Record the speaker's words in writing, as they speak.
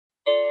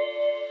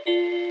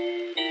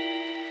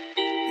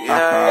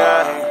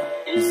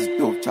This is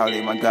dope,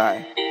 Charlie, my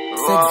guy.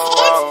 Let's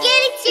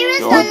get it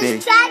serious on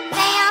this track,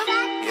 fam.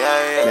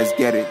 Let's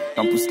get it.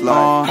 Campus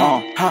Life.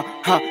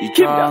 The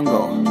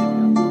triangle.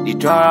 The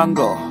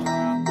triangle.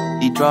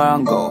 The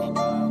triangle.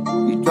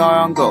 The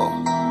triangle.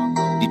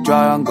 The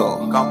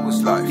triangle.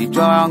 Campus Life. The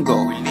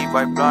triangle. We live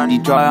by plan. The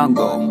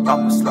triangle.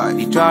 Campus Life.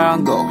 The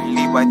triangle. We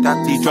live by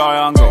tactics. The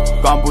triangle.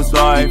 Campus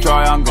Life. The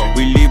triangle.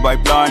 We live by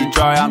plan. The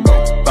triangle.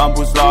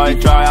 Campus Life.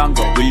 The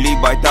triangle. We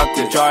live by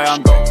tactics.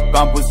 Triangle.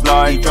 Campus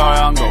Life.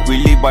 Triangle. We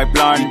live by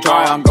plan.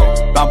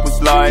 Triangle.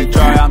 Campus Life.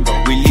 Triangle.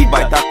 We live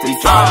by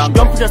tactics. Triangle.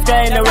 Don't put us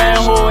in the rain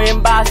hole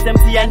in Bass,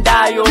 MC and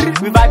Dio.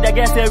 We vibe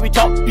against it, we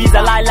chop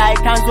pizza like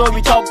Kanzo,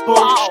 we chop po.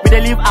 We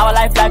dey live our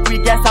life like we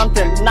get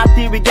something,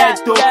 nothing we get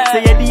to.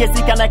 Say yeah,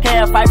 DSC can I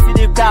care 5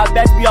 city crowd,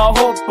 best be our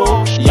hope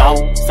po.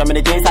 Yo, so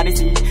many things I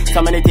see,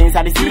 so many things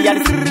I see, Yo,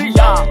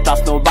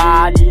 trust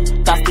nobody,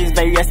 trust is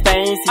very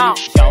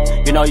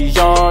expensive. You know you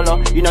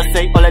YOLO, you know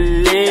say all the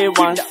live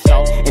ones.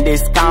 In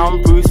this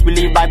campus, we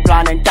live by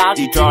plan and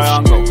tactics. The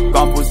triangle,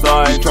 Campus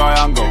Life.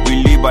 Triangle,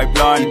 we live by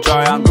plan.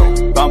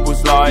 Triangle,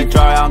 Campus Life.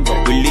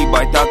 Triangle, we live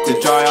by tactics.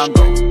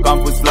 Triangle,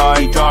 Campus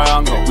Life.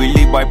 Triangle, we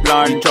live by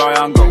plan.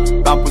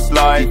 Triangle, Campus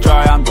Life.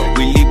 Triangle,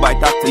 we live by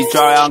tactics.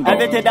 Triangle.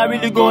 Everything that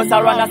really goes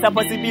around has a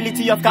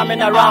possibility of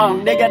coming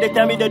around. Nigga, they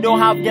tell me they don't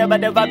have gear,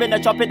 but they vibing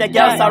and chopping the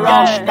girls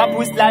around.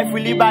 Campus Life,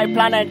 we live by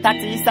plan and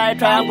tactics. Side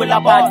triangle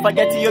apart.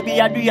 Forget you be,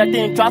 I do your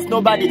thing. Trust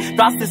nobody.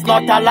 Trust is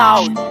not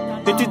allowed.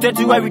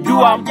 2020 where we do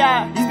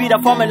this be the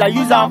formula,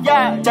 use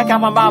check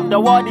out my map, the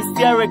world is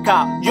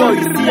spherical. Yo,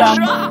 you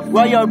see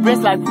wear your brace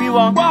like we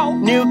want.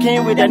 New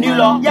king with a new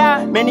law.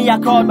 Many are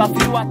called, but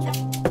few are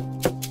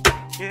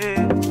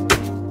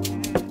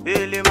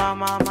Really,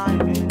 mama,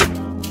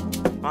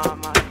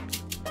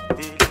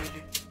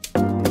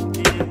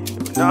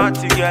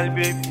 naughty girl,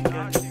 baby.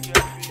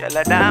 You're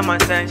like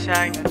diamond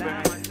sunshine.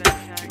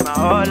 You're my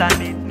all I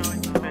need.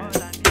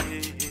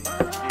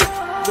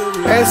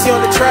 Fancy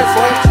on the track,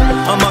 boy.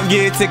 I'ma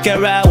get take a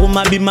ride with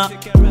my bima.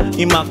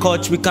 In my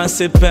couch, we can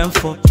say pen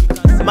for.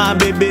 My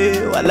baby,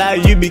 wala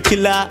you be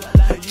killer.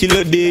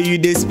 Kilo day, you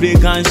display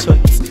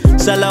gunshots.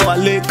 Salam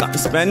alaikum,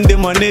 spend the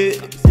money.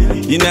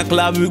 In a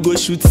club, we go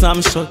shoot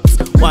some shots.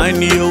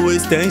 Wine your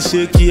waist and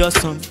shake your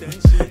something.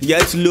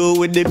 Get low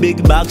with the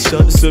big back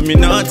shot. So me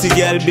naughty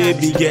girl,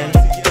 baby girl.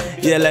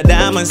 Yeah, like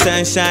diamond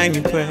sunshine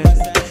in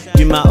press.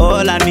 You my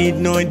all I need,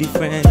 no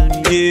different.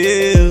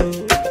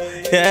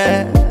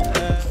 Yeah.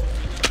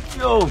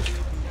 Yo.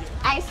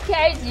 I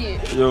scared you.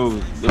 Yo.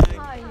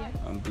 How are you?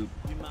 I'm good.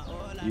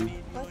 You?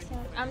 What's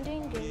up? I'm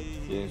doing good.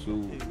 Yeah, so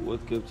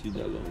what kept you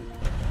that long?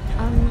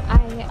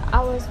 I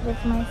was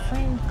with my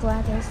friend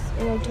Gladys.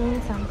 We were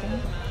doing something.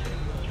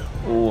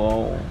 Oh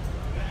wow.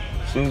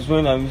 Since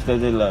when have you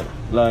started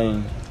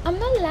lying? I'm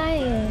not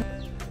lying.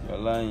 You're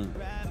lying.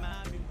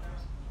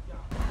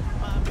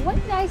 When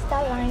did I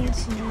start lying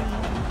to you?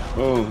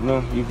 Oh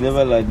no, you've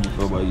never lied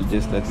before, but you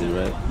just started,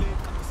 right?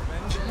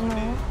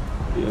 No.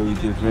 You're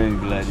with your friend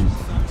Gladys.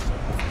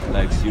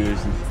 Like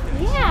seriously?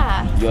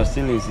 Yeah. You are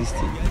still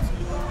insisting.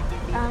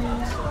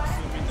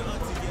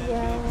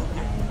 Yeah.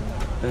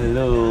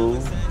 Hello.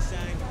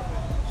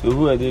 So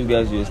who are those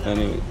guys you're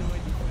standing with?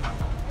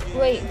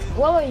 Wait,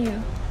 what were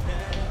you?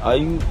 Are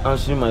you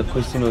answering my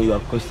question or you are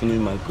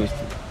questioning my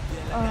question?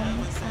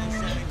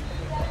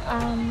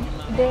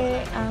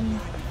 They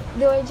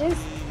were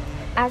just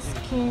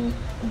asking.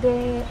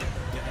 They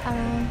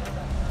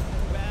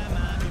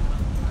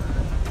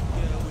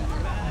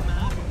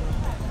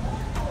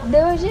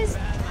were just.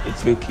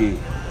 It's okay.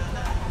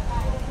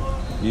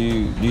 Do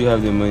you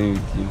have the money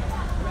with you?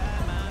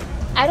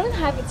 I don't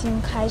have it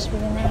in cash, but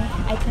then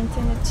I can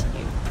send it to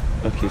you.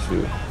 Okay, so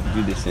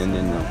do the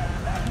sending now.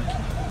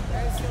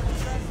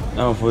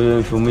 Now for your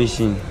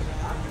information,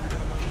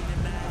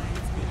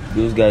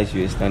 those guys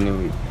you are standing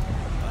with,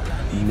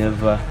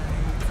 never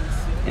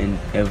and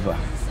ever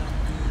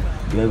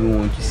do I even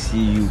want to see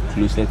you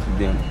closer to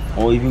them,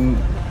 or even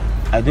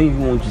I don't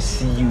even want to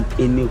see you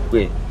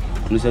anywhere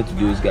closer to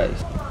those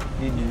guys.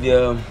 Did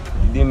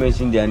they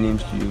mention their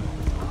names to you?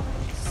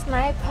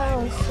 Sniper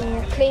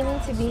also claiming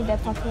to be the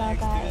popular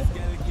guy.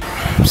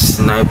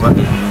 Sniper and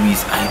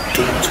Louis, I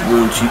don't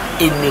want you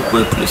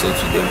anywhere closer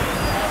to them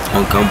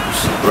on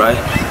campus, right?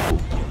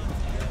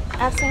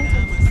 I've sent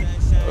it.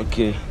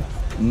 Okay,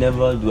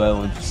 never do I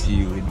want to see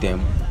you with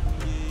them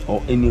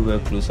or anywhere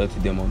closer to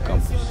them on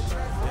campus.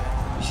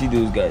 You see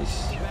those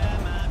guys?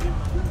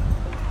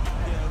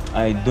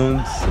 I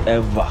don't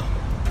ever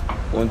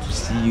want to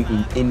see you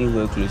in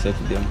anywhere closer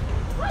to them.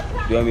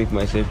 Do I make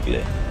myself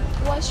clear?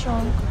 What's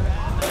wrong?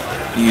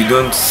 You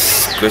don't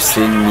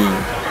question me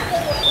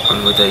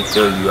on what I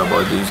tell you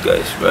about those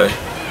guys, right?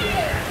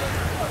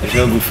 It's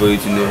not good for you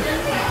to know.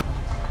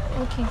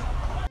 Okay.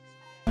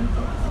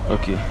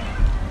 Okay.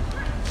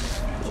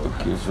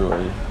 Okay, so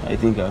I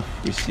think I've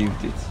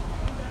received it.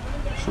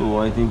 So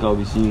I think I'll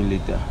be seeing you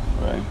later,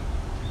 right?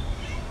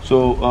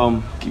 So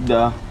keep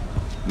that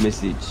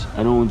message.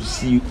 I don't want to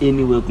see you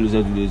anywhere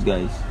closer to those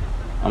guys.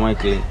 Am I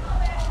clear?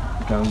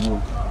 You can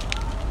go.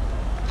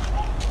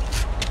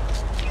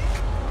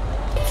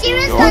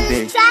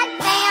 this track,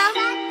 fam.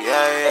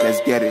 Yeah.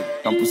 Let's get it.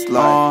 Campus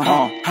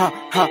Life.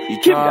 The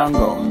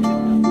triangle.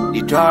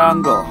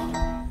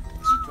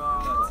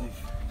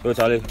 Yo,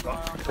 Charlie.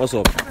 What's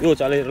up? Yo,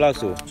 Charlie,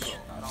 relax.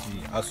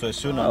 I swear,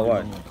 soon now.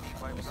 Why?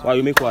 Why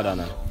you make what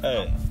now?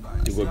 Hey.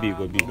 You go big.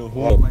 What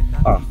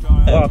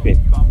happened?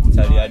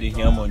 Charlie, I didn't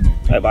hear money.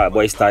 Hey,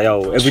 boys,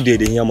 tired. Every day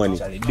they hear money.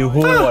 Charlie, the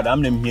whole world,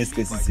 I'm them here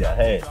cases here.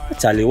 Hey.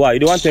 Charlie, why? You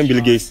don't want 10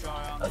 Bill Gates?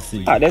 I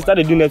see. They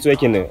started doing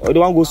networking. Or they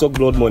want to go suck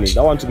blood money.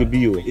 That want to be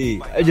you. Hey,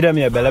 I did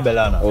me a bella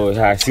now. Oh,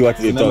 I see what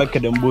they talk.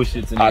 Them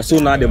bullshit. So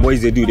now the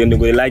boys they do, then they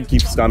go like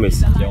keep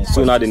scammers.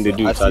 So now then they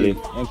do, Charlie.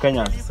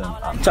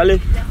 Charlie,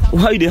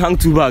 why they hang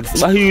 2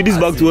 bags? Why you this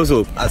bag to us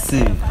up? I see.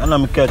 And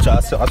I'm catch. I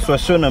swear,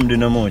 show them the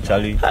no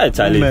Charlie. Hey,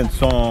 Charlie.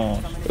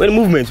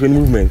 Movement, When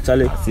movement,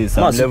 Charlie. See,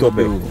 some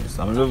level.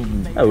 Some level.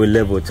 I will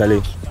level,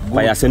 Charlie.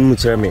 Why you send me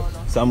chairman?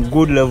 Some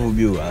good level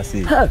view, I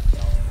see.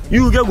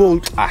 You get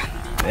gold.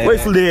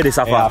 Wait till they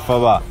suffer. Yeah,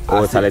 Faba.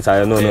 Oh, Charlie,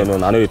 no.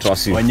 I know you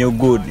trust you. When you're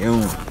good,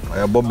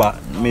 Boba,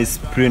 Miss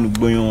Spring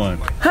going on.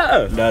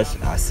 That's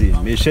I see.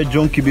 Me share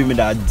junkie be me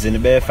that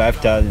Zenbe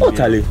 5,000. Oh,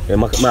 Charlie,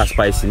 ma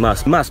spicy, ma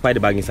spy the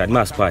bag inside,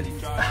 ma spy.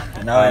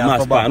 Ma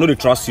spy. I know they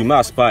trust you,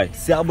 ma spy.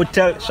 See, I would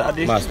tell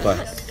Shadi. Ma spy.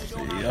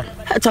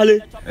 Hey,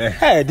 Charlie.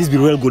 Hey, this be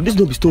real good. This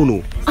no be stone, no.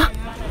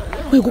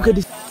 Where you go get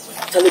this?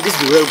 Charlie, this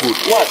be real good.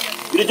 What?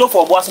 You the job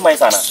for boss my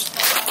son?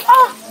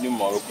 New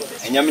Morocco.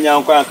 And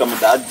Yamian come with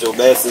that job,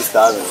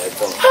 6,000.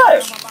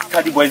 Hey,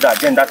 Charlie boys that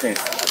gen that thing.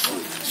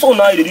 So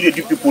now they do the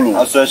deep people.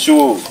 I swear,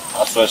 sure.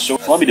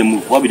 What be the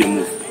move? I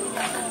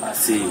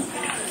see.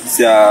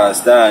 See,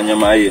 star and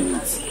Yamayan.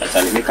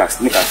 Charlie, make us.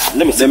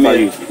 Let me see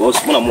you. Because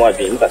when I'm more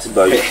there, look at you.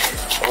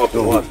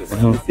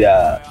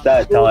 Yeah,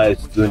 that time I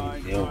was doing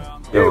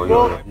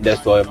Yo.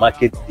 That's why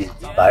market is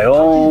by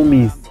all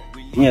means.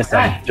 Yes,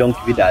 I'm junk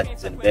with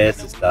that and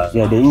best stuff.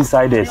 Yeah, the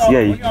insiders. Yeah,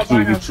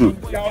 it's true.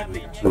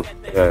 So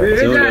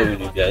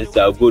it's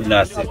a good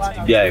nurse.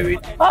 Yeah,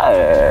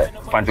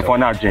 fancy for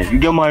now, Jen. You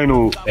get mine,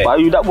 no. Why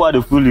you that boy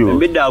the fool you?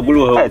 Made that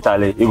glue. Hey,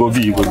 Charlie, you go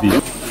be.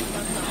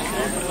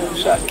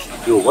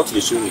 Yo, what's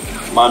the show?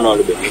 Man, all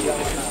the bit.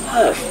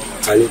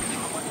 Charlie,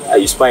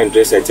 you spy and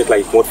dress. I take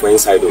like more for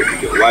inside.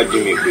 Why do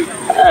you make it?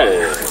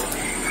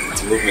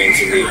 It's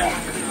movement in the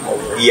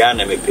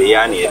Yana, me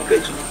payani at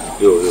Betty.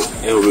 Yo,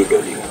 and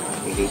Ruby.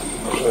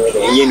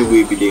 And yen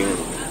will be doing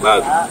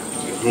bag.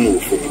 You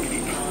for me.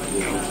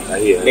 I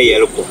hear a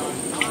yellow.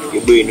 You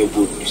bring no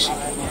good.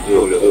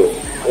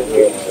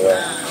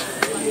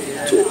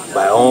 So,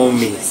 by all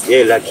means,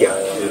 yeah, like ya.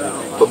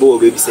 Babo will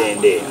be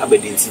saying there, I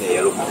didn't see a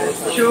yellow.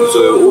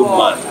 So, old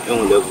man,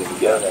 young level,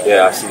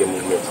 yeah, I see the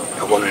movement.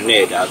 I want to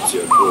need that.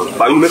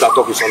 But you make a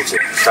talk with something,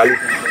 Charlie.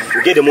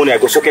 You get the money, I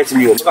go socket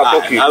me. Make a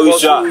talk you. I will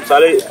show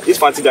Charlie, this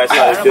fancy guy,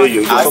 I tell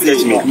you,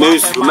 socket me.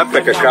 Not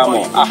like a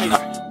camel.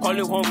 Call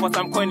you home for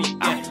some coin.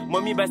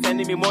 Mommy by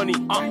sending me money.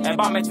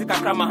 About Mexico,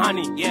 grandma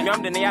honey.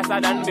 I'm the nigga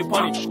side and the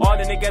pony. All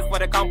the niggas for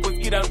the campus,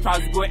 get them tries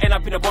to go end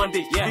up in a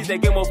bondage. This is a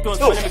game of thrones.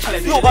 Let me tell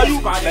you.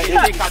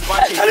 Take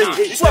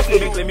advantage. Let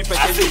me pay. I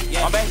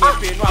bet you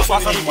pay no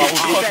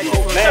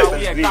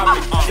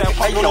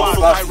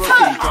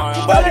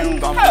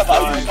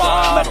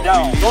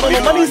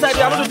money inside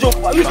there. I'm not a joke.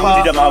 This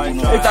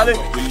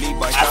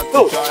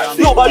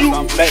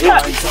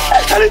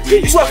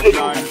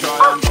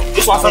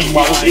was something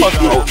about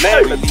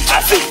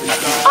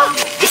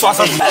this was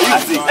something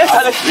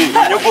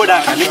you go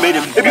down and you made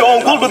it. If you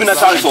own gold, baby,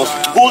 natural sauce.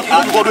 Gold,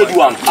 you go to do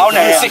one. I don't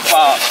know.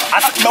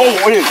 No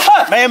way.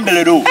 My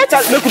embeledo. Make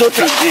you not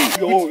take.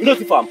 You know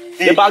the farm.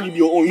 The bag you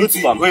your own. You know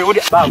the farm. Wait, what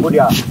the bag? What the?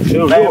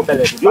 Yo,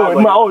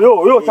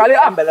 Charlie,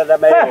 embeledo.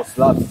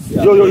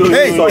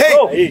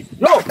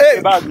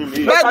 Hey, bag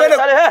me.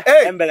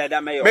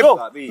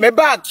 My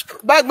bag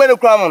better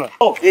come on.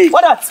 Oh, hey,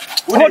 what that?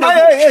 Hey,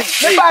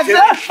 my bag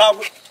there.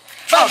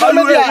 Yo, no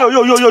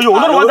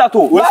want that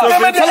too. My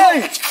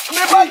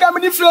bag, I'm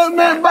different.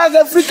 My bag,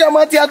 Africa,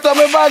 my theater,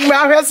 my bag, my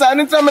hair, and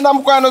it's a man.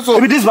 So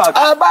this bag.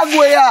 Bag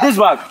where? This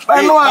bag.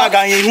 Bag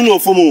and you know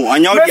for more.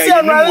 And you're baby.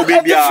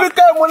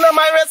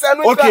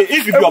 Okay,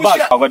 if you your bag,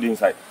 I got the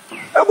inside.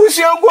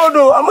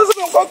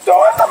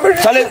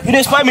 Charlie, you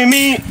just find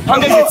me.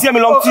 I'm going to see me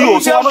long to you.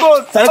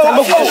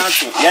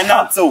 You're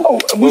not so.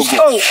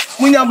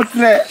 When you're good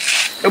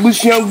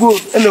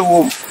in the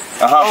womb.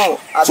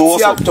 So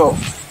what's up?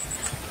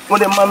 When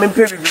the mommy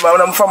pay me,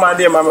 I'm from my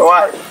dear mammy.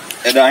 Why?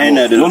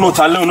 No,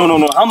 Charlie,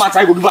 no. How much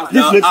I go give back?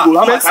 This let's go.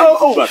 How much I go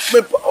give back?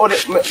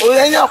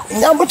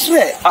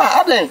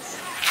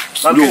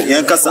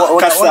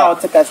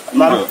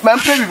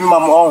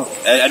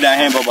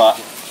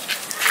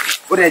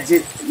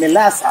 Me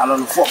last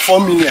salon 4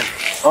 million.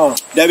 Oh,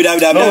 David. 4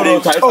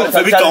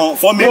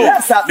 million.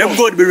 Them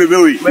good,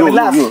 baby.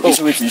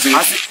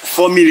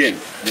 4 million.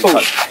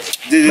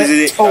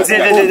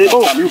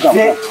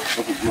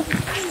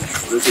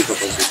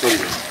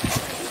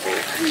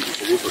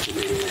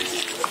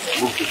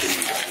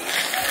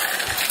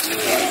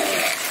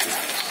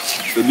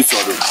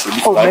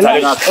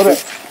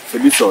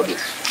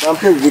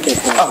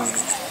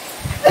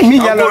 Me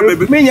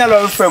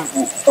yellow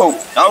fempo. Oh,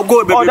 I'll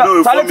go, baby.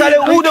 No,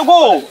 Tale, who the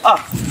go? Ah,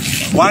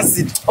 one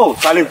seat. Oh,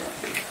 Tale.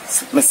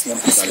 Let's see. You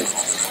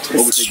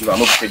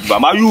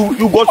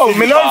got to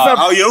me.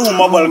 Oh, you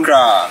mobile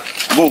cry.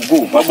 Go.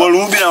 Mobile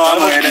will be now.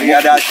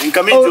 I'm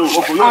coming to.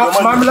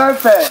 I'm not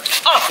fair.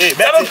 Hey,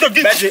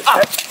 Betty.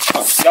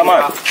 Come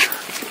on.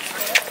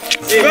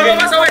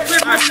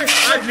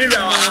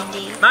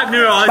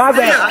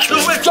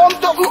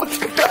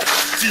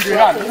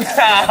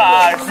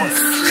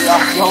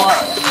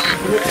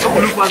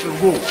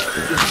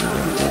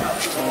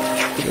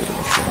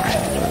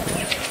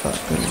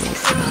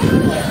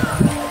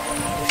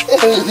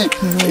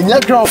 In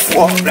your ground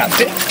for that.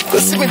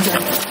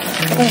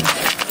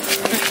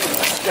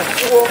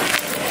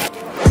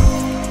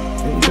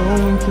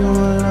 Going through a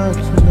lot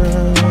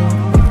tonight.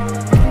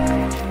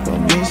 For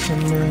me,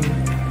 some money.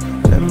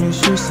 Let me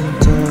shoot some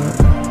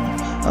time.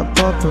 I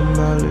pop a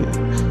molly,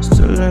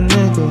 still a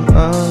nigga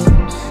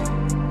out.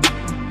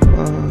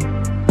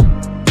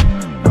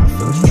 I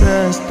feel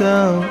stressed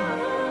out.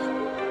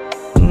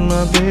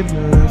 My baby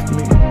left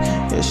me,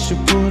 yeah, she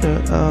put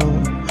her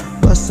out.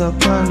 What's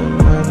up on the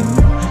money?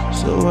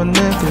 So a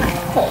nigga.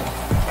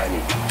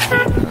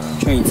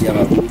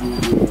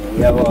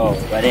 Yeah, wow,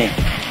 but then,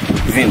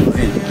 Vim.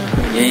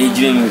 Yeah, you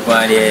dream me,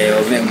 Paddy,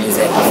 or Vim is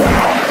it? I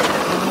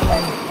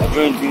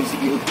dream to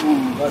see you cool,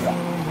 brother.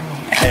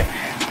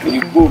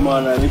 You go,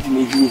 man, I need to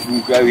make you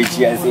feel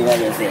gravity and say what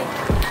I say.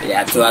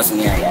 Yeah, to us,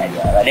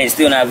 yeah. But they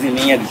still not Vim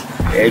here.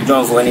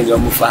 Drunk for any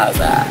of fast.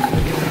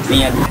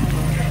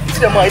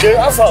 My dear,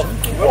 answer.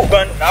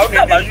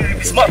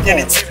 Smart,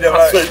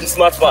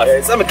 smart.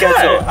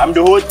 I'm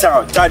the whole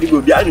town. Daddy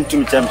will be adding to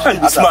me. Be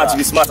smart.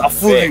 I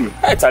fool you.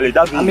 I tell you,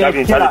 that's my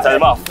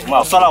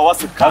son was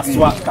the cast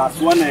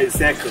one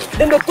circle.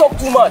 Then they talk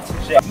too much.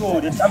 No,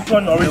 the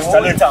champion Norris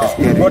talent.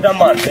 Brother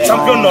man,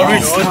 champion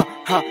Norris.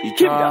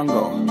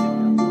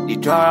 The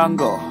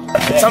triangle.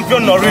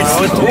 Champion Norris.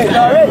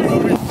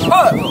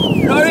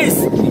 Norris.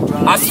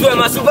 I swear,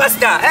 my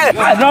superstar. Hey,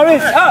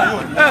 Norris.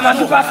 My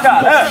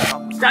superstar.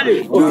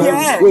 Charlie. Go. If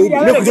you're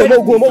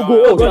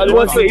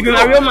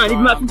a real man, if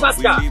you're a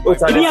superstar, if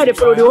you have to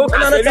follow the whole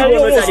class, if I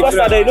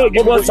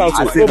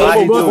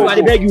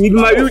beg you, if you're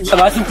a real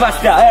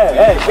superstar,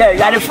 you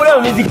have to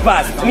follow music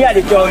pass. Me, I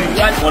tell you.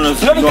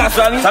 Nobody can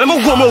swallow me.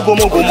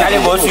 Charlie,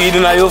 boss, you be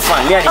my real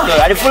fan. Me, I tell you.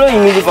 I follow you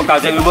music for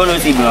class. Everybody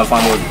knows you be my fan.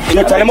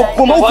 Charlie,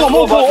 go.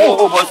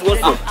 Boss,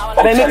 what's up?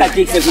 I make a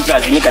take second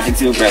class. Make a take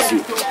second class.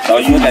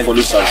 I'll use that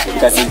solution.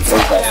 Because it's so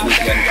fast. You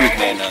can quick,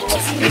 man.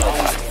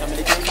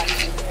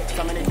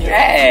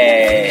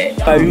 Hey,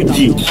 UG.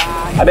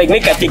 I beg,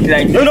 make a take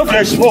like no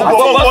flesh. No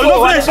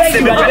flesh. Make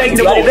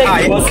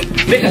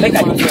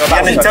a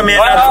tell me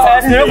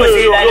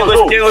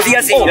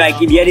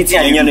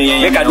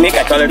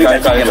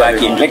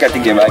make a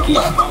take back in.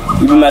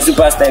 You be my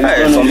superstar.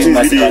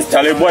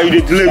 Charlie boy,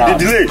 you delay. I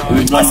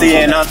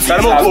say now.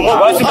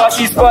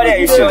 She's for there.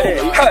 You be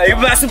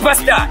my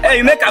superstar. Hey,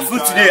 you make a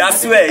food today. I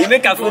swear, you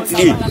make a food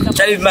today.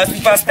 Charlie be my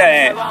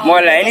superstar.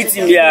 More like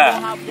anything there.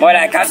 More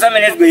like some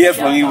minutes go here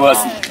from you, boss.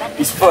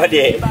 It's for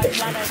there.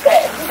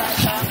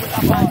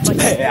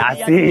 I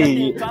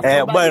see.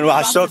 Boy,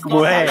 I shock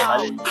boy.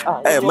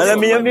 Hey, let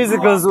me hear music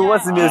so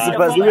what's in the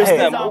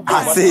superstar?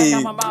 I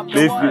see.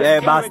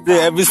 But still,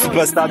 every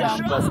superstar is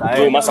superstar.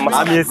 I'm a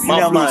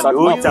senior man.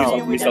 Old town.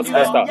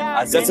 Superstar.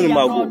 I settle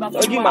my go.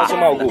 Give my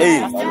go.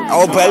 Hey, I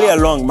will play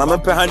along. Mama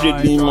pay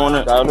 100 being on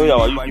it. I know you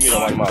give me the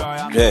one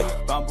man. Yeah.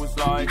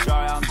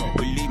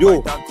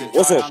 Yo,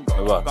 what's up?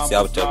 See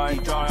how to.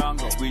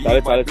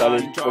 Tale.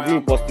 Give me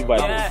positive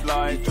vibe.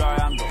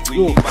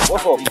 Yo,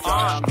 what's up?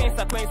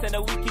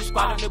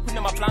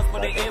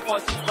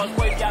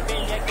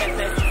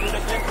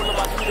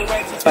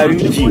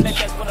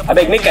 I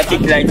beg, make a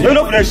take like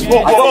no flesh. No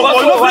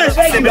flesh.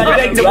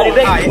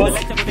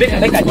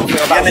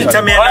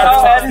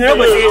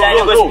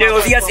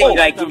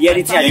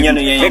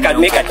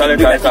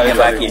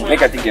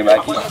 Make a take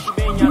back in.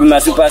 You be my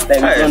superstar.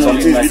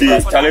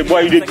 Charlie boy,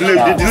 you delay.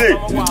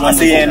 I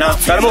say now.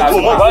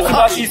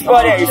 She's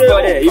for there.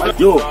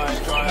 Yo,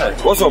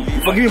 what's up?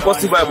 Forgive me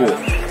positive Bible.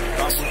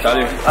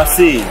 Charlie, I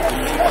see.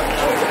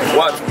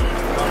 what?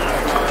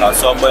 I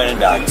saw boy in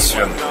that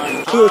extreme.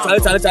 Yo,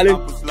 Charlie.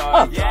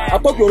 I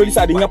thought you already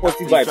said the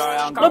positive vibe.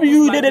 Maybe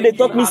you they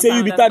talk me say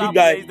you be tardy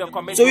guy.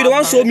 So you the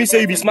one show me say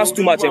you be smash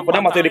too much. For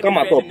that matter, they come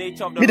at top. Me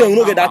don't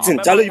know get that thing.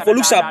 Charlie, if you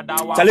look sharp,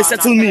 Charlie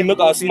settle me, make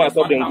I see my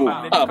top then go.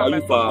 But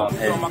you for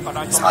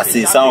I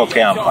see some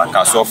okay and pack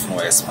us off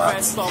no smart.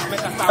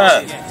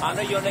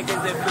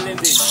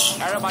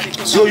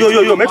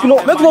 Yo, make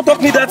no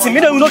talk me that thing. Me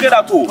don't know get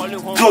that too. Yo.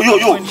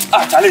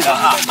 Charlie.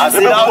 I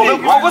say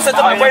go set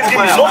my voice give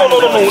me. No,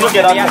 we don't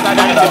get that.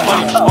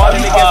 All the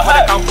niggas for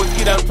the campus,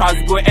 get them tries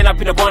to go end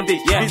up in a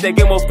bondage. This is the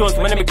Game of Thrones,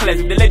 my name is Claire.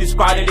 If the ladies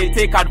cry, then they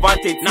take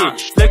advantage. Nah,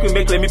 Slake will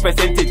make me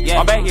percentage.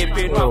 I bet he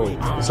paid no.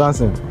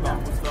 Samson.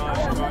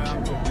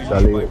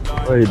 Charlie,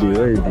 where you do?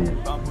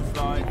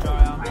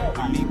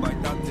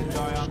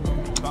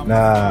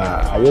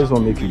 Nah, I just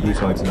want to make you do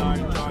something.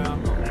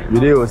 You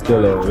did was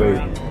still away.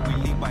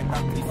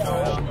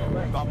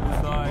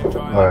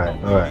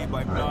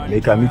 Alright.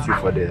 Make I meet you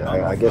for there.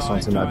 I guess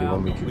something that they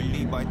won't make you.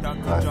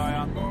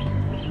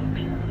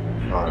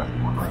 Alright.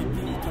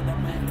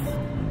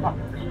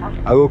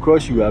 I go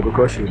crush you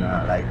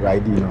now, like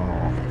riding or.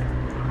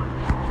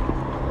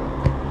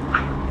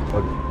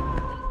 Okay.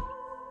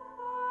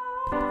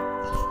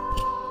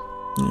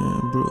 Yeah,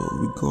 bro,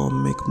 we gon'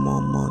 make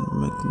more money,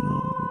 we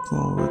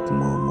gon' make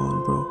more money,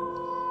 bro.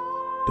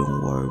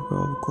 Don't worry, bro,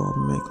 we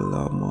gon' make a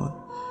lot of money.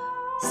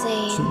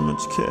 Too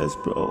much cash,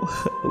 bro.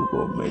 We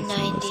gon' make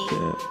too much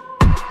cash.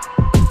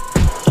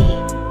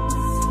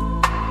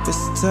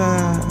 It's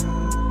time,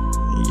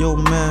 yo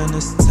man,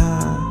 it's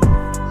time.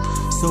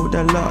 So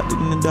that lot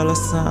in the dollar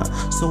sign,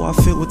 so I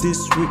feel with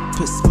this rip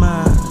is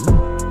mine.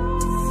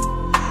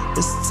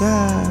 It's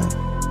time,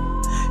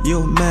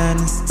 yo man,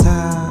 it's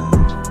time.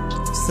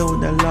 So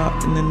that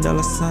lot in the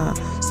dollar sign,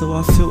 so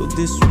I feel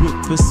this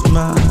rip is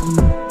mine.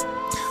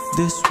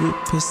 This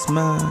rip is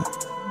mine.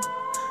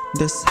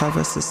 This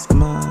harvest is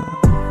mine.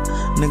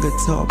 Nigga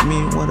taught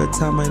me what a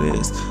time it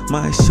is.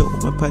 My show,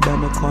 my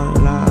pandemic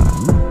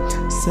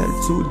online. Said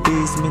 2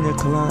 days, many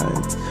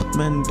clients.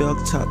 Men dog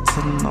chat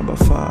to number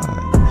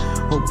 5.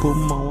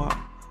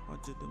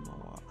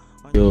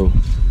 Yo,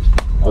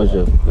 what's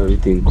up?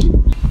 Everything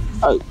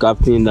cool?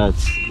 Captain, that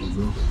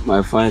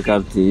my fine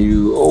captain.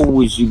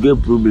 You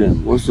get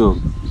problem. What's up?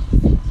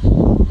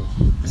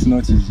 It's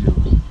not easy.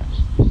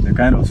 The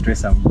kind of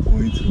stress I'm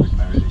going through with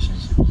my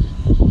relationship.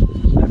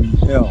 Fucking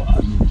hell.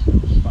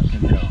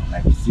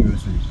 Like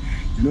seriously.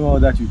 You know all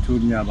that you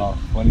told me about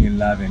falling in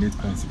love and its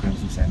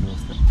consequences and all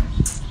stuff?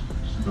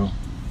 Bro,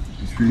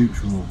 it's really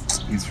true.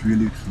 It's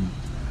really true.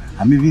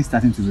 I'm even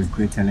starting to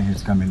regret telling her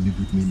to come and live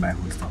with me in my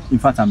hostel. In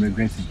fact, I'm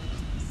regretting.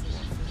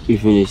 You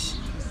finish?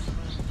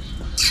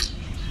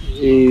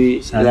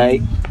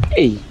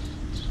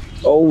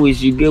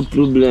 Always you get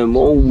problem,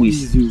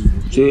 always.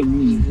 So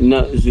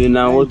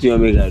now what you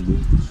want me to do?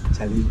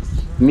 Charlie.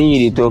 Me,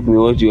 you talk me,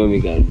 what you want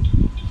me to do?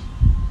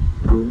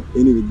 Bro,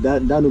 anyway,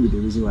 that will be the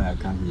reason why I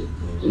come here.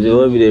 So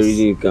what will be the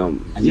reason you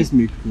come? I just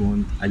want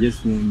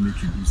to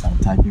make you do some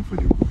typing for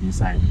the group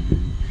inside.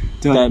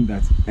 Tell them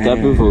that.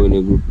 Typing for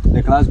the group?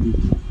 The class group.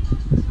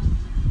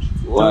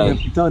 Why?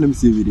 Tell them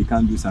say they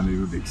can't do some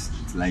aerobics.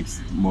 It's like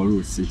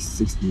tomorrow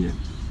 6 p.m.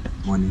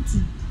 morning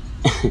tea.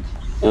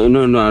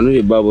 No, I know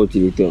the Bible to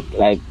the talk.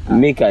 Like,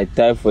 make I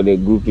type for the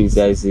group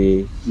inside,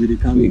 say, we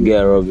get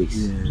aerobics.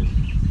 Yeah.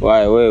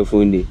 Why? Where you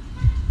found it?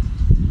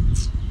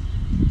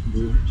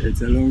 Bro,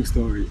 it's a long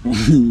story.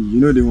 You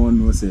know they won't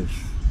know,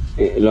 safe.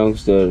 Long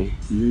story.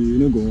 You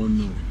know go on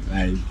know.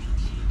 Like,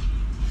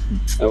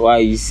 why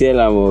you sell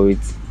them or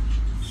it?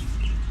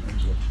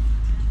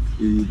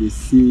 The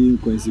same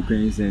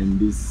consequence and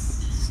this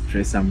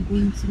stress I'm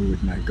going through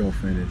with my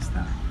girlfriend and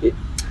stuff.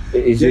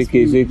 It's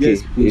okay.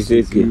 It's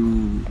okay.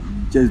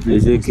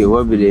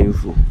 What be the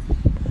info?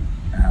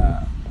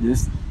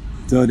 Just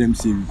tell them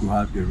say we go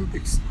have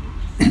aerobics.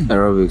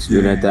 Aerobics,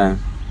 yeah, that time?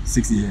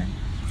 6 a.m.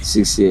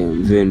 6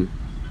 a.m. Then?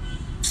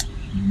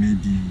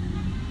 Maybe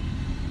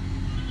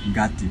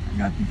Gatti, in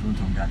front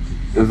of Gatti.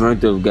 In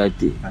front of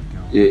Gatti?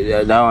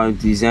 Yeah, that one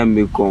is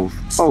me conf.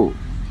 Oh,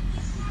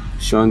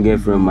 strong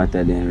girlfriend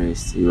matter than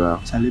rest. You are.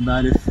 Charlie,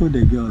 but the food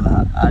the girl.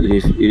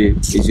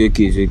 It's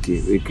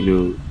okay. We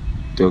can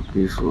talk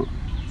before.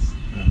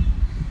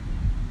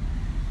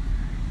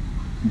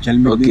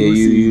 Okay,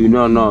 you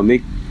no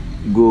make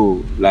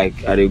go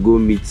like I go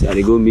meet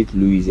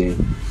Louis.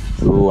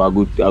 So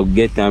I'll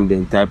get time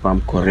then type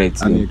I'm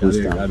correct. I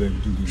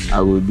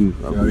will do.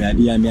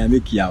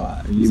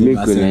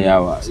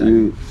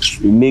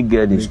 You make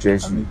girls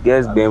distress you.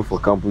 Girls been for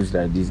campus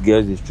like this.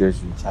 Girls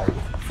distress you.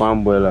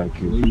 Fun boy like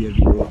you.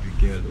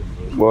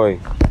 Boy,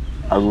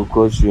 I will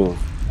coach you.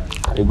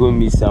 I go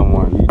meet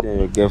someone. You then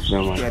your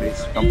girlfriend.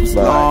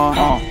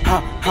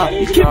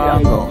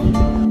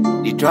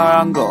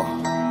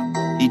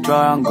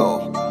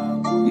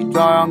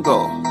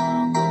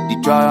 The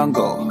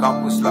triangle,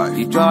 campus life.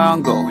 The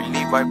triangle, we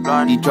live by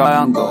plan. The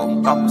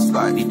triangle, campus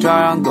life. The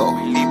triangle,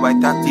 we live by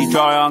tactics. The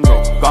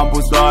triangle,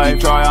 campus life. The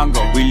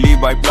triangle, we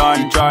live by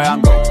plan. The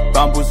triangle,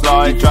 campus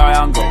life. The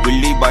triangle, we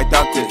live by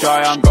tactics.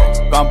 Triangle,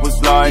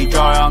 campus life. The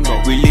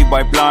triangle, we live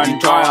by plan. The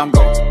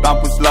triangle,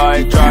 campus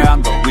life.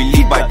 Triangle, we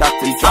live by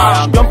tactics.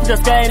 Triangle. Don't put your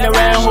sky in the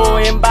rain hole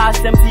in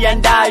bass, empty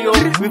and die, yo.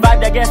 We vibe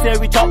the guests,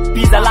 we chop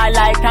pizza,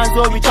 like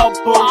cancel, we chop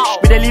po.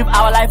 We dey live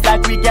our life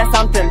like we get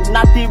something,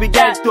 nothing we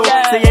get to.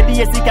 Say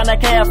DSC can I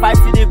care 5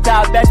 city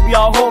crowd, best we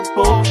all hope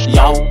for.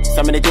 Yo,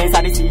 some of the things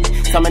I see,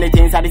 some of the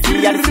things I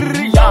see,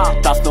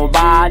 trust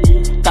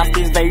nobody, trust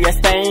is very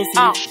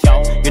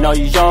expensive. You know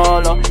you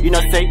YOLO, you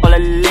know say all the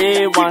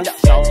live ones.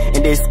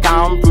 In this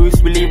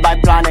campus, we live by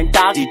plan and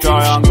tactics.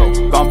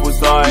 Triangle,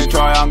 campus life.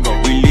 Triangle,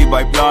 we live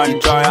by plan.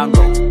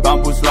 Triangle,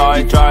 campus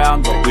life.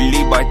 Triangle, we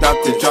live by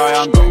tactics.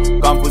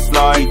 Triangle, campus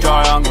life.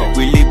 Triangle,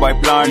 we live by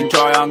plan.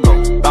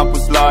 Triangle,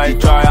 campus life.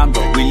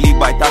 Triangle, we live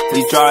by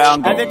tactics.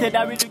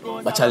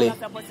 Triangle. But Charlie,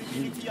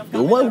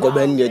 The one go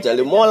bend you,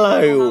 Charlie. More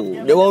like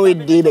you. The one we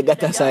did the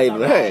gutter side,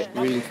 right?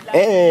 Really?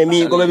 Eh,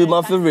 me go be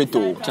my favorite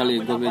too. Charlie,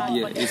 go be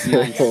there. It's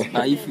nice.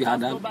 But if you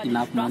had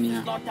enough money,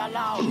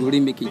 you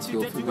wouldn't make it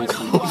your favorite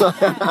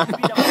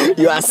song.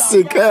 You are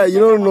sick, eh? You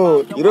don't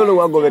know. You don't know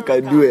what go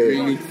can do, eh?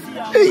 Really?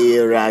 Hey,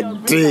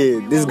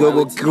 Radin. This girl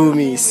go kill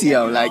me. See,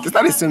 I'm like,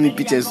 started sending me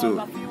pictures, so.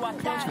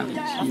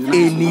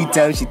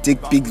 Anytime she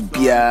take pics,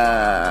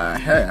 beer.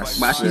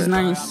 But she's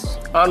nice.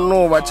 I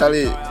know, but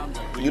Charlie,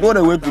 you know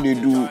the work we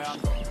do.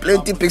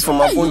 Plenty pics from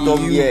my phone top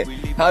here.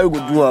 How you go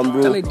do,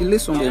 bro? Charlie,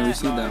 delete some and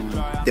receive that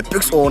one. The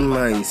pics all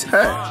nice,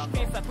 huh?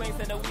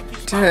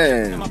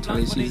 Damn.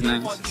 Charlie, she's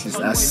nice.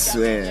 I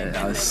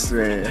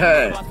swear.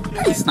 Hey.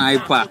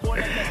 Sniper.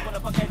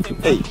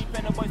 Hey.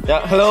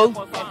 Yeah, hello?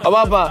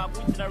 Ababa.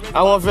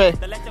 I want fair.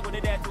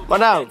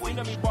 Madam.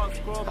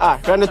 Ah,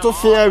 trying to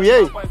fear,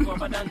 yeah.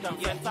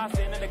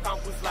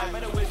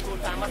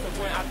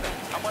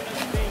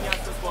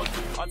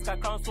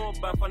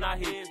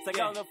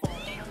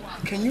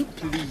 Can you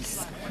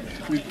please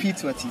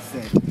repeat what he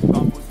said?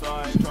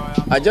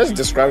 I just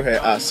described her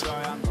as.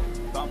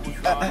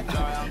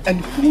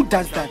 And who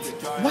does that?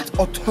 What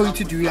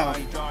authority do you have?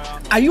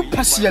 Are you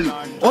partially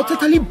or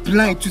totally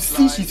blind to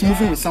see she's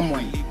moving with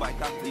someone?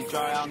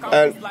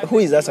 And who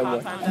is that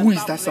someone? Who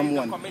is that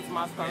someone?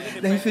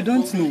 Then if you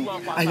don't know,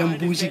 I am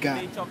Bougie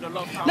guy.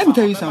 Let me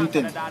tell you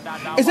something.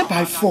 Is it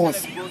by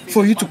force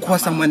for you to call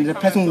someone and the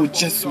person will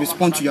just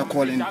respond to your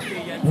calling?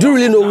 Do you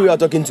really know who you are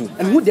talking to?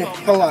 And who the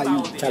hell are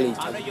you? Charlie,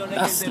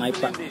 that's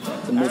Sniper.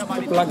 The most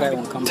popular guy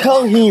on campus.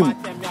 Tell him.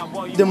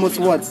 The most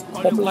what?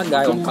 Popular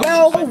guy on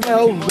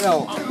campus.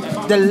 Well.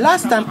 The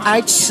last time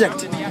I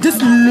checked, this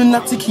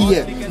lunatic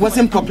here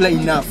wasn't popular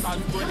enough.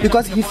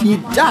 Because if he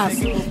does,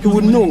 he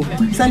would know.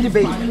 Sandy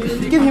Baby,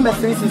 give him a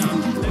 360.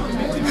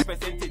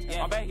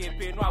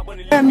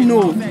 Let him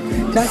know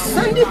that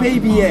Sandy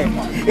Baby here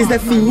is the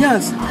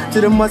fiance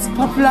to the most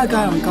popular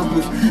guy on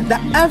campus.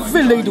 That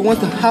every lady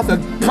wants to have a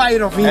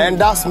bite of him. And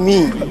that's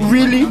me.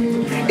 Really?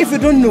 If you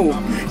don't know,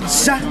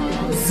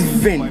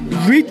 Jazvin.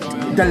 Read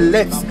the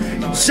letters.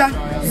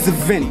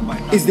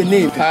 Jazvin is the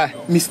name.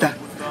 Mister,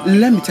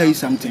 let me tell you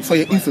something for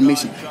your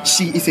information.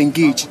 She is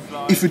engaged.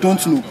 If you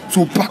don't know,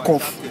 so back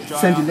off.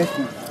 Send the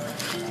letter.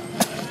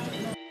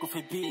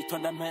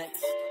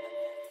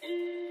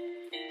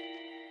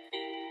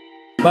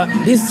 But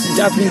this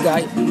Jasmine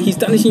guy, he's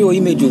tarnishing your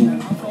image.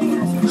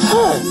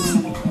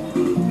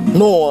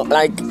 No,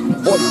 like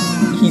what?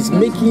 He's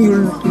making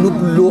you look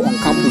low on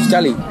campus,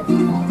 Charlie.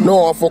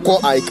 No, I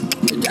forgot Ike.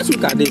 Just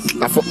look at this.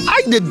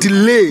 I the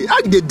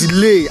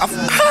delay.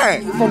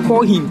 Hey.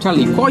 Call him,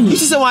 Charlie. Call him. You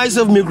see why I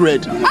serve me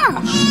red?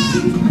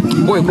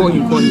 Boy, call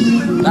him.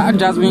 That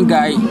Jasmine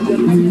guy.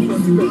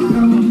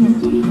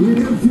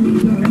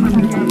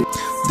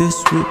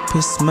 This rip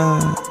is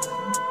mine.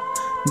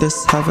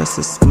 This harvest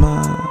is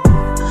mine.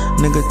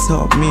 Nigga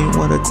taught me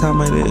what a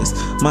time it is.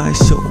 My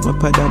show, my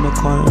pandemic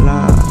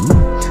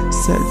online.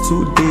 Said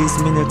 2 days,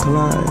 many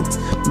clients.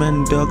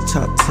 Men dog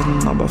chatting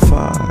number 5.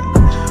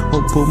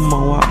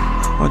 Obumawa,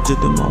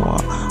 Ojidamawa.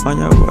 On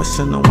your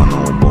Russian, no one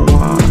over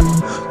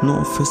one.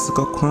 No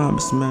physical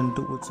crimes, men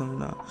do it on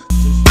that.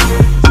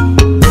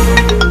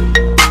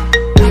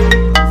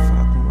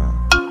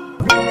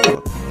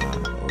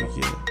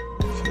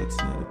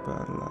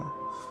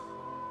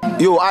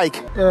 Yo,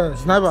 Ike. Yeah,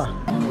 Sniper.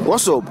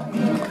 What's up?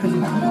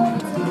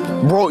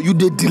 Bro, you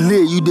did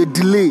delay.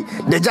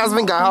 The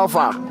Jasmine guy, how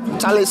far?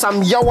 Charlie,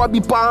 some yawa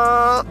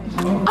bipa.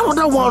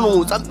 Another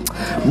one.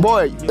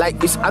 Boy,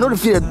 like, I don't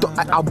feel a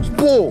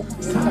bore.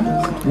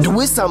 The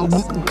way some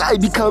guy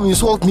become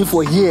insult me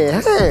for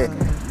here. Hey.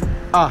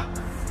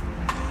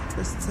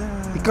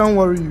 He can't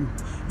worry you.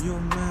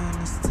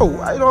 Oh,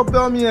 I don't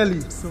tell me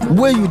early.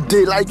 Where you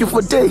did? Like, you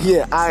for day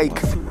here,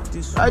 Ike.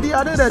 I did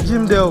the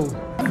gym there.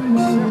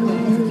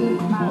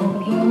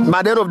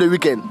 By the end of the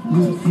weekend.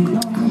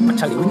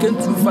 Charlie, weekend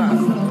too fast.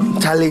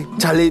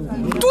 Charlie,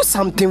 do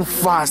something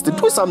fast.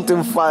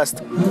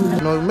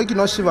 No, make you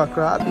not shiver,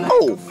 crowd.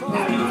 Oh.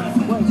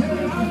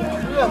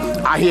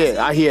 I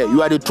hear.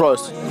 You are the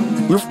trust.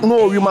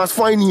 We must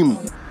find him.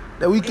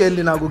 The weekend,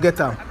 then I go get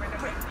him.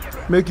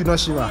 Make you not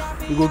shiver.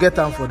 You go get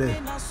him for them.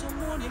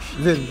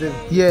 Then.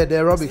 Yeah, the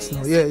aerobics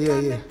now.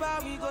 Yeah.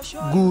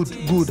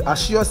 Good. I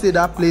sure say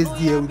that place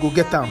there, we go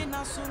get him.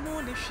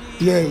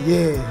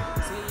 Yeah.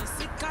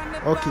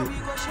 Okay.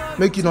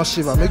 Make you not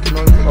shiver.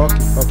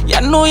 Okay. Ya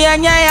no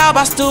ya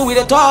bastu with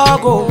the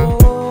togo.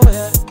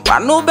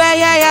 Panu be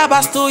ya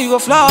bastu you go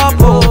flop.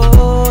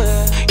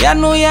 Ya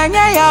no ya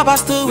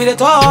bastu with the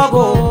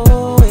togo.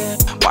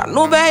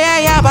 Panu be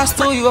ya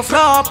bastu you go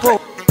flop.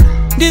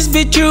 This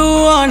be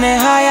true on a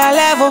higher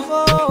level.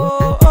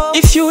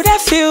 If you da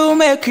feel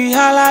make you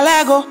holla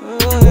lego.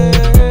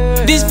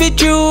 This be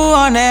true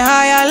on a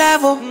higher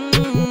level.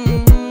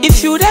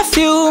 If you da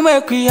feel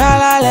make you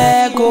holla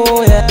lego.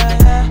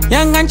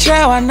 Young and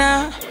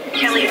Trewana.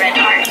 Kelly Red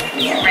Heart.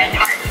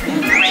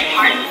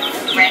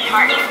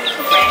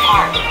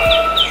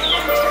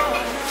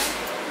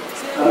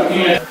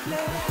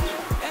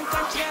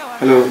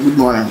 Hello, good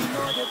morning.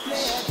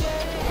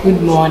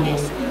 Good morning.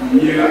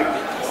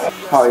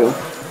 How are you?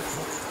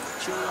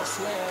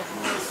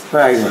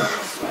 Where are you?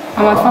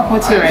 I'm at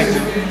faculty right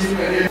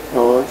now.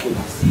 Oh, okay.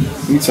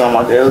 Me too, I'm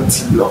at the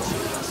LT block.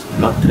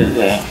 Block 3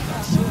 there.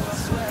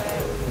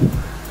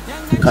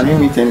 Can we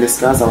meet and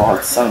discuss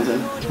about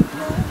something?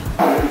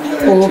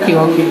 Oh, okay.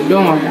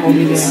 Don't worry, I'll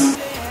be there.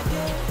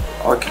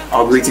 Okay,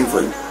 I'll be waiting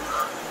for you.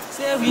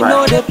 We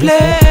know they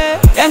play,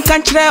 and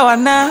can't try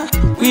now.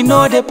 We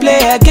know they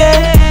play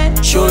again.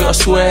 Show your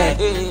sweat,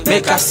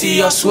 make us see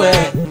your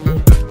sweat.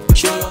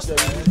 Show your sweat.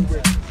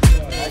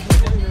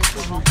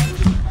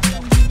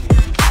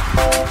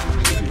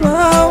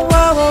 Whoa.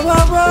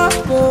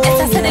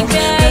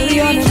 Baby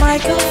on the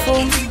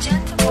microphone,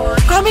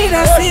 come in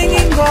and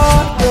singing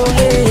God.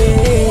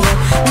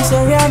 I'm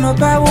sorry, I'm not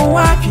bad.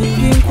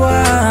 Walking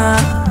qua.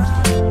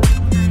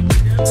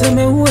 Tell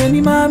me who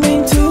any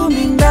mommy to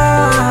me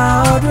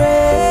now.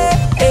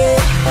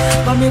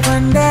 But me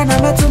one day I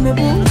met to me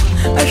boo.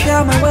 I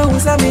share my way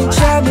who's a mean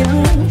charming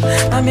boo.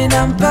 I mean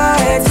I'm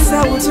tired, it's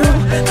a wood too.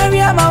 Maybe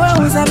I'm my way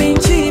who's a mean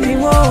chimney.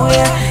 Oh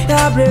yeah,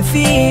 yeah,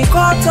 breathy,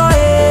 koto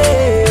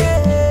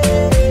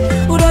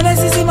who don't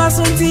see my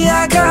son to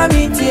ya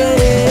gamit.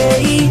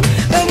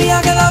 Baby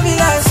I can love you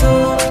like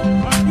so.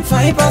 If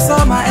I pass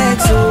on my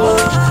ex, oh.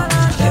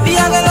 Baby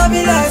I can love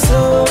you like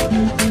so.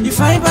 If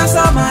I pass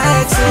on my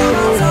ex, oh.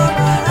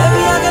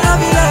 Baby I can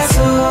love you like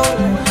so.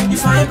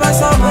 If I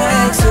pass on my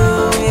ex,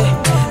 oh.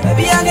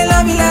 Baby I can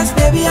love you less,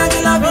 baby I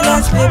can love you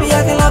less, baby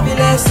I can love you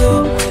less,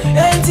 so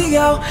empty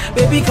girl,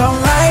 baby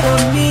come ride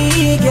on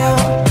me, girl.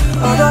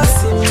 Oh, don't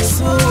see me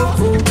so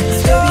cool.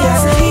 Baby I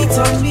say hit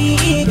on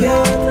me,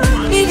 girl.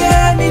 Me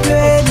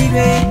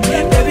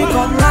baby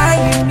come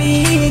ride with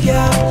me,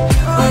 girl.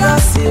 Oh,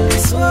 don't see me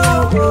so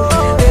cool.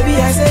 Baby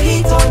I say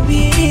hit on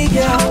me,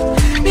 girl.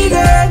 Me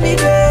yeah.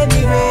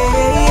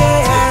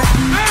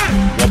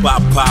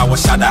 What power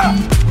shada?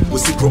 We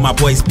see my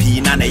boys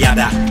be na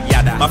yada.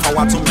 But for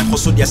what me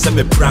hustle there say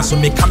me brand so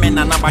me come in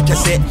and I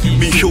say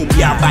me show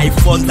ya by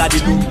force that the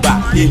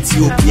Lumba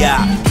Ethiopia.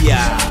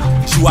 Yeah.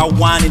 You are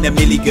one in a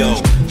million, girl.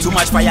 Too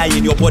much fire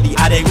in your body,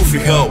 I don't go for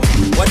help.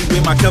 What the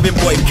way my Kelvin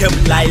boy kept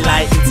lie.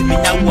 It's me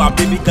now,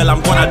 baby girl, I'm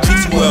gonna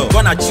treat you well.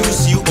 Gonna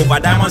choose you over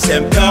diamonds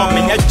and pearl.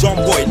 Me that John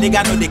boy,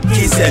 nigga know the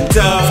kiss and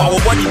tell. For our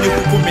body, they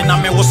put me now,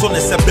 me was on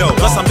the sebel.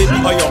 Cause I'm baby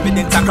oil, me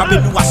didn't take a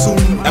baby was soon.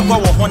 And go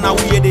on now,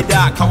 we did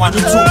that. Can one to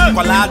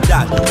collide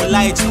that? You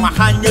lie to my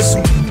hand, yes.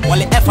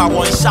 Well, if I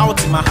want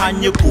shout in my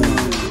hand, you cool.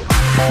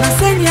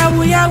 Nasenya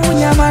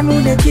wunya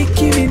manu de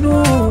kiki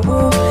no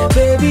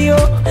baby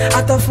oh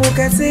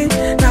atafocus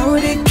na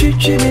we de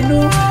chichi me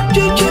no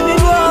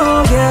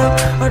girl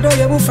odo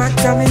ye bu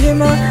factor me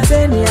hima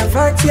senya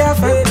factor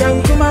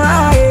kuma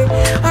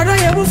odo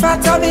ye bu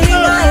factor me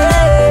hima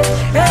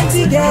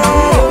empty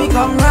girl we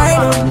come right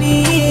on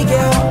me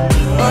girl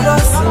odo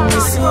see me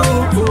so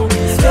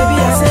baby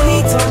I say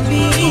it on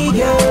me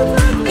girl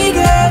me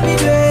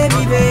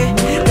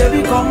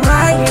baby come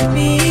right with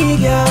me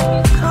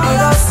girl.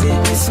 Odo see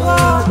me so,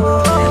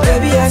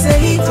 baby I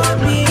say it on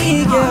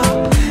me,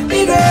 girl. Me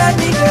yeah.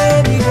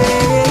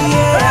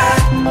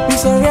 Me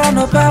sorry I'm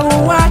not power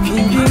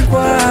walking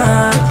kwa.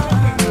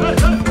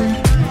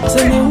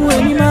 Say me who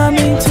any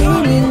mommy to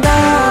me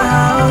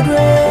now,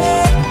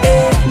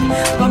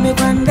 but me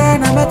kwanda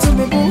na batu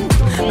me boo.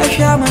 I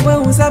share my way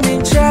who's a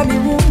mean charmy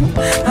boo.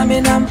 I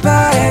mean I'm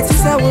tired,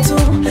 it's a wood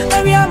too.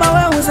 Maybe I'm my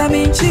way who's a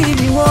mean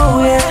chimney.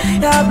 Oh yeah,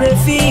 yeah,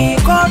 breathy,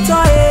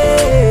 koto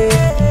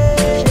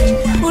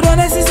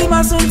don't see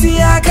my son to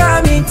ya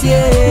coming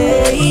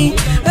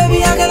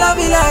baby I can love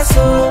you like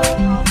so.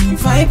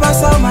 If I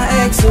pass on my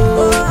ex,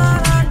 oh.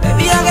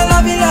 Baby I can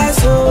love you like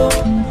so.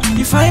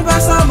 If I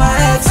pass on my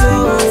ex,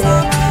 oh.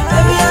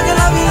 Baby I can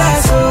love you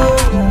like so.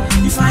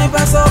 If I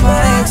pass on my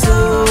ex,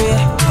 oh.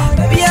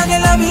 Baby I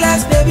can love you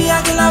less, baby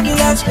I can love you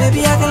less,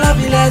 baby I can love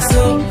you less,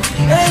 so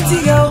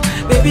empty girl,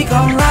 baby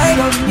come ride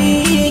on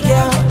me,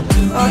 girl.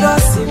 Oh,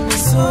 don't see me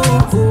so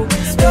cool.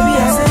 Baby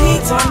I say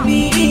hit on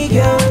me,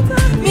 girl.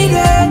 Me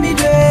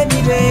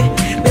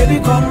baby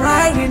come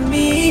ride with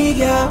me,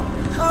 girl.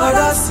 Oh,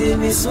 don't see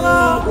me so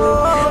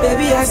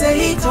baby I say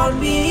hit on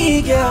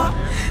me, girl.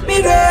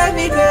 Me yeah.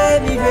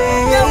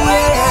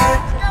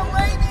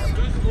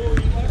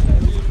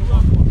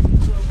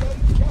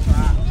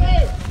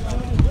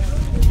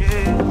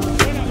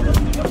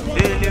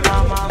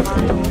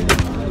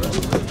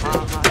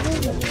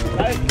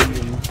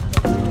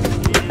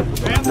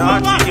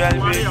 Naughty girl,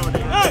 baby.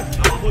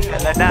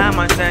 Girl, a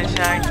diamond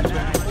sunshine.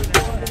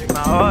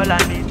 My all I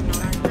need.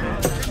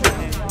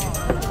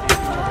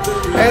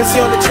 NC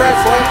on the track,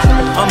 boy.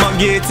 I'ma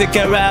get take a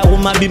ride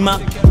with my bima.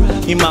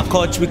 In my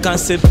couch, we can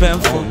sip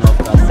painful.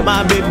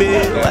 My baby,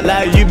 I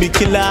like you be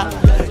killer.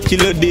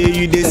 Kilo day,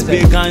 you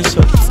display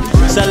gunshots.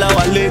 Salam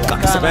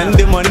alaikum, spend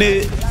the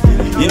money.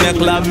 In a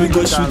club, we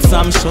go shoot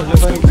some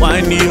shots.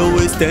 Wine your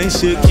waist and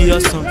shake your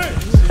son.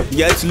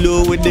 Get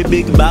low with the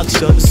big back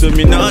shot. So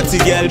me naughty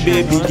girl,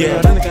 baby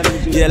girl.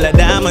 Yellow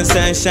diamond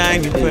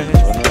sunshine, you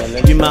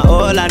friend. You my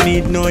all I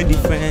need, no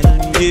different.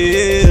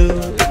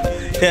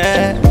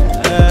 Yeah.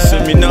 So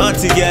me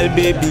naughty girl,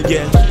 baby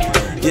girl.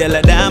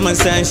 Yellow diamond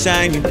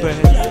sunshine impress.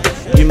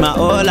 Be my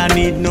all, I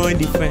need no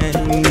defense.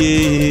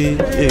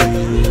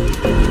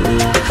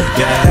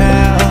 Yeah,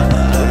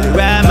 will you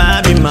ride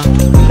my bima?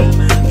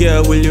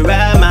 Girl, will you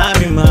ride my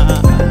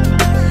bima?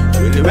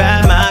 Will you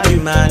ride my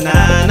bima? Na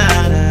na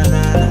na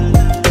na.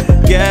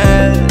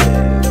 Girl,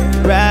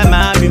 ride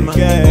my bima.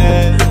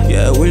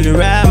 Yeah, will you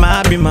ride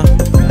my bima?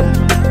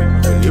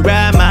 Will you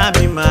ride my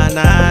bima?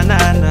 Na na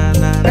na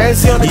na.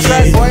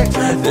 Yeah.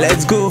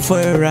 Let's go for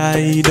a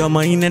ride, I'm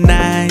in the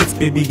night,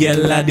 baby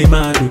girl, I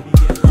demand.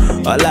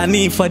 All I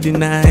need for the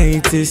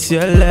night is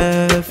your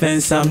love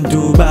and some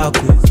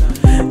tobacco.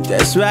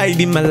 Just ride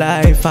in my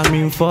life, I'm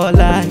in for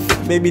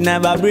life. Baby,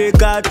 never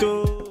break out.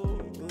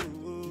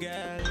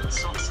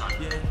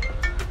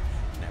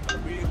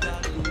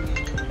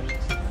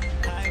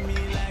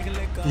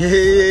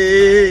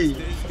 Hey,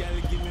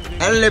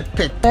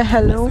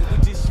 hello.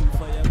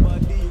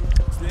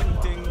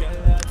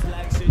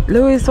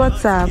 Louis,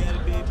 what's up?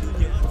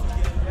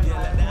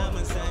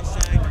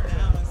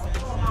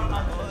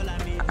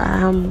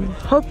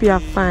 Hope you are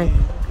fine.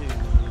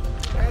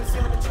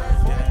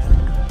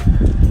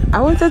 I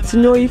wanted to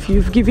know if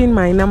you've given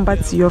my number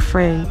to your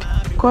friend,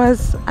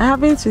 cause I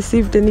haven't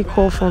received any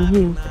call from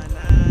him.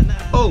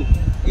 Oh,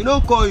 you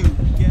don't call you.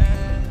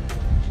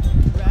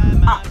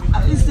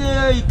 I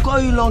say he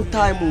call you long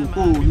time.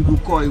 Oh, he will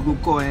call, he will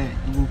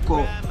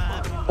call.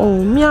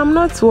 Oh, me, I'm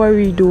not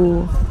worried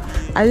though.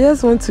 I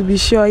just want to be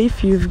sure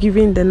if you've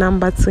given the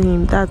number to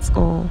him, that's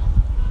all.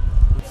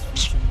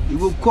 He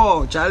will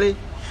call, Charlie.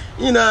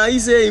 You know, he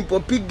say in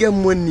Poppy get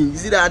money. You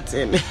see that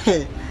thing?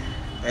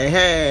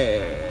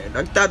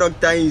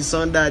 Doctor, his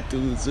son that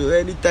too. So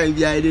anytime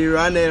they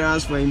run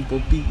errands for him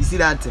Poppy. You see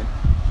that thing?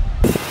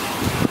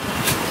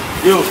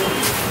 Yo.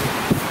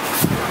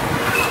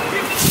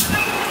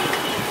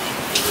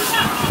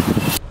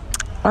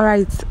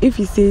 Alright, if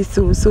you say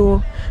so.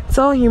 So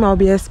tell him I'll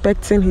be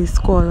expecting his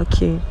call,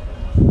 okay?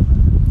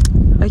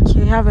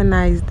 Okay, have a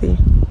nice day.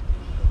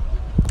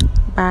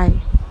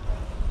 Bye.